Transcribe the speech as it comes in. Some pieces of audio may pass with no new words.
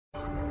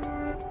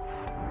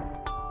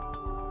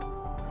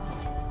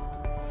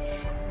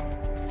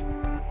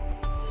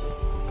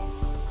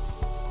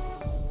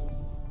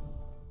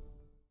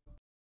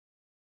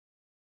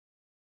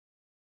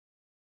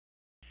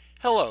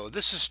Hello,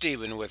 this is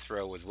Stephen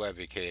Withrow with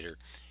Webicator.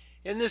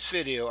 In this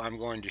video I'm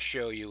going to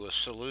show you a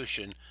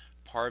solution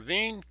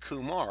Parveen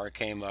Kumar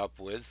came up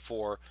with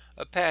for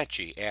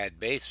Apache. Add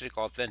basic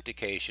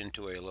authentication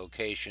to a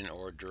location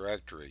or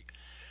directory.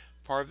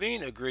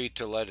 Parveen agreed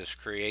to let us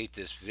create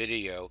this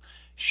video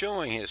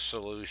showing his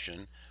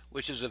solution,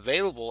 which is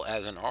available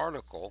as an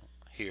article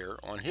here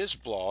on his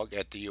blog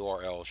at the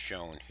URL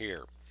shown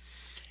here.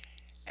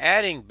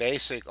 Adding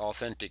basic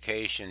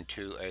authentication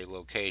to a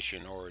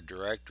location or a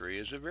directory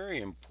is a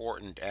very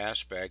important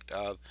aspect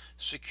of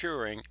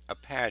securing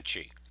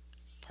Apache.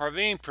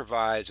 Parveen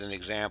provides an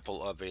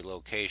example of a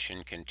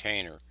location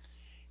container.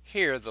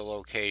 Here the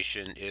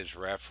location is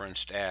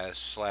referenced as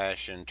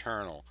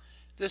 /internal.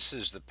 This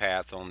is the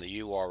path on the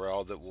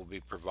URL that will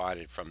be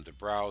provided from the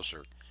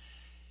browser.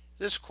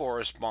 This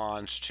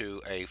corresponds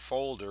to a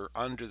folder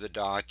under the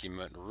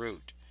document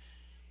root.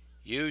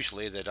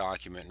 Usually the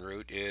document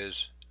root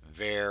is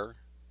var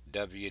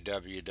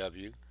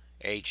www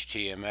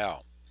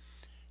html.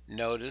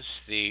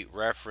 Notice the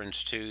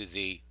reference to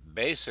the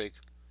basic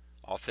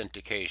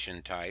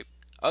authentication type.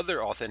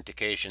 Other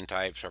authentication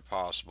types are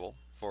possible,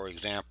 for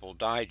example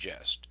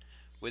digest.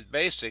 With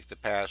basic, the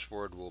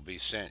password will be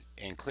sent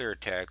in clear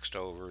text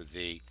over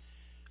the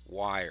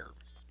wire.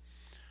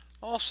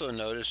 Also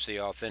notice the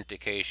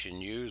authentication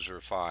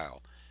user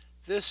file.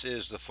 This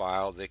is the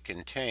file that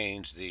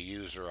contains the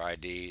user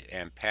ID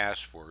and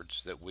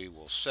passwords that we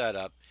will set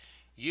up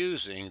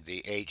using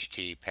the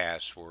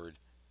htpassword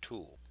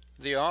tool.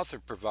 The author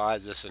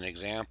provides us an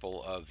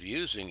example of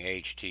using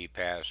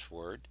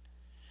htpassword.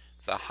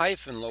 The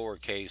hyphen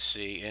lowercase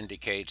c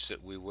indicates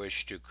that we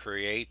wish to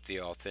create the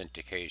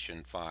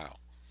authentication file.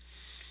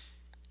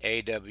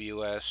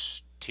 AWSTATS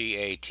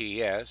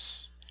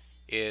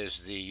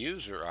is the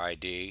user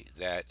ID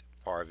that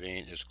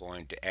Parveen is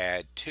going to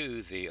add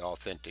to the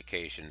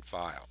authentication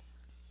file.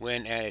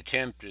 When an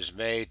attempt is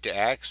made to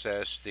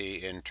access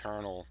the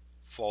internal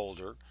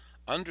folder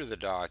under the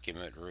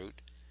document root,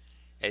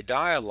 a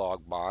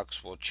dialog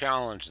box will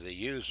challenge the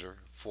user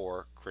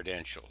for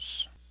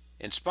credentials.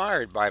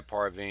 Inspired by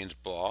Parveen's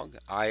blog,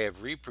 I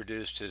have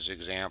reproduced his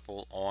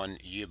example on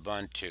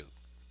Ubuntu.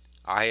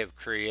 I have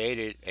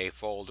created a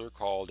folder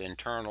called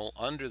internal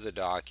under the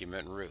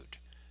document root,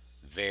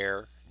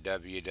 var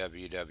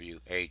www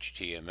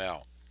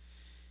html.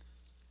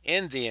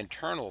 In the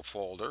internal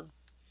folder,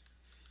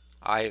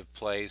 I have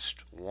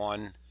placed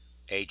one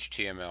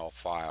HTML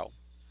file,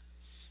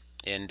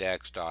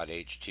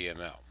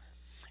 index.html.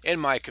 In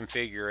my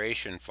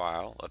configuration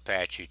file,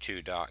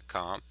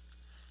 apache2.conf,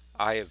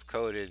 I have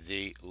coded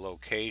the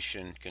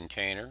location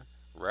container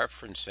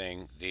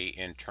referencing the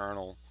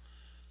internal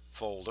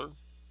folder.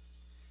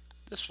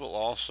 This will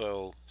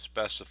also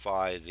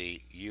specify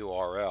the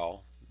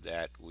URL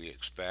that we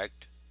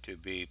expect to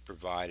be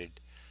provided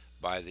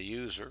by the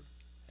user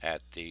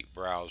at the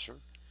browser.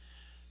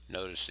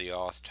 Notice the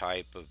auth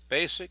type of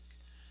basic,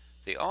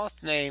 the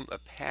auth name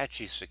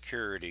Apache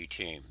Security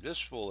Team.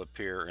 This will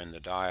appear in the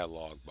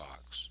dialog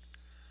box.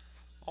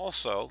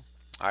 Also,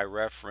 I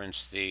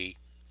reference the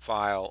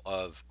file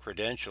of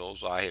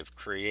credentials I have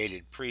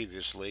created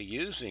previously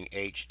using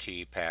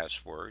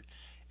htpassword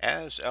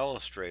as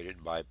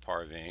illustrated by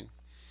Parveen.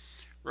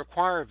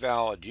 Require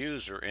valid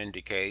user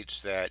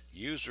indicates that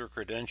user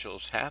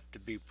credentials have to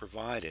be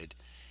provided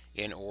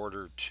in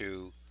order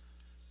to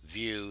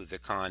view the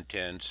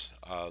contents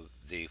of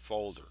the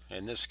folder.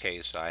 In this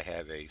case, I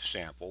have a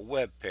sample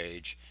web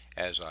page,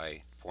 as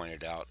I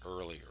pointed out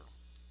earlier.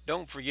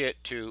 Don't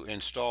forget to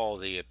install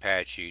the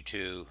Apache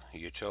 2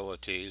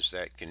 utilities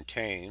that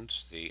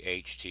contains the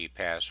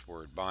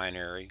htpassword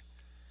binary.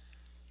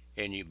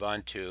 In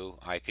Ubuntu,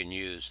 I can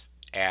use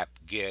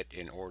apt-get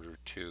in order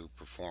to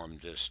perform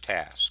this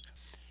task.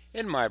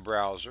 In my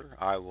browser,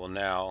 I will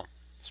now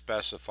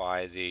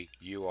specify the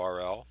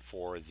URL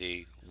for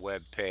the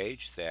web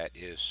page that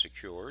is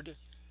secured.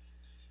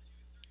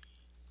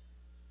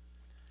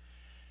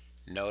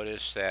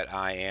 Notice that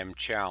I am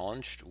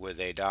challenged with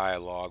a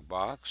dialog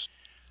box.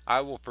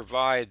 I will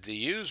provide the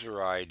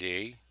user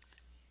ID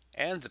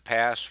and the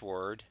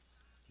password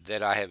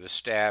that I have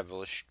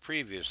established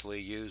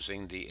previously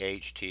using the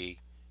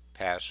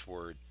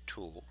htpassword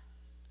tool.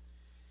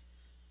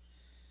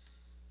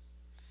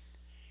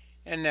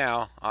 And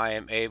now I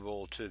am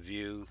able to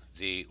view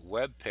the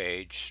web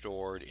page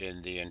stored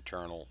in the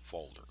internal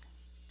folder.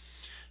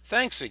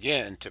 Thanks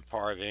again to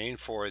Parveen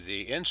for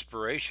the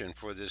inspiration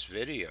for this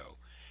video.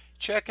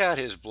 Check out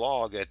his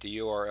blog at the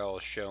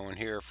URL shown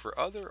here for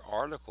other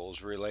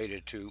articles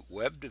related to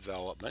web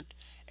development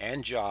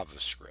and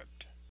JavaScript.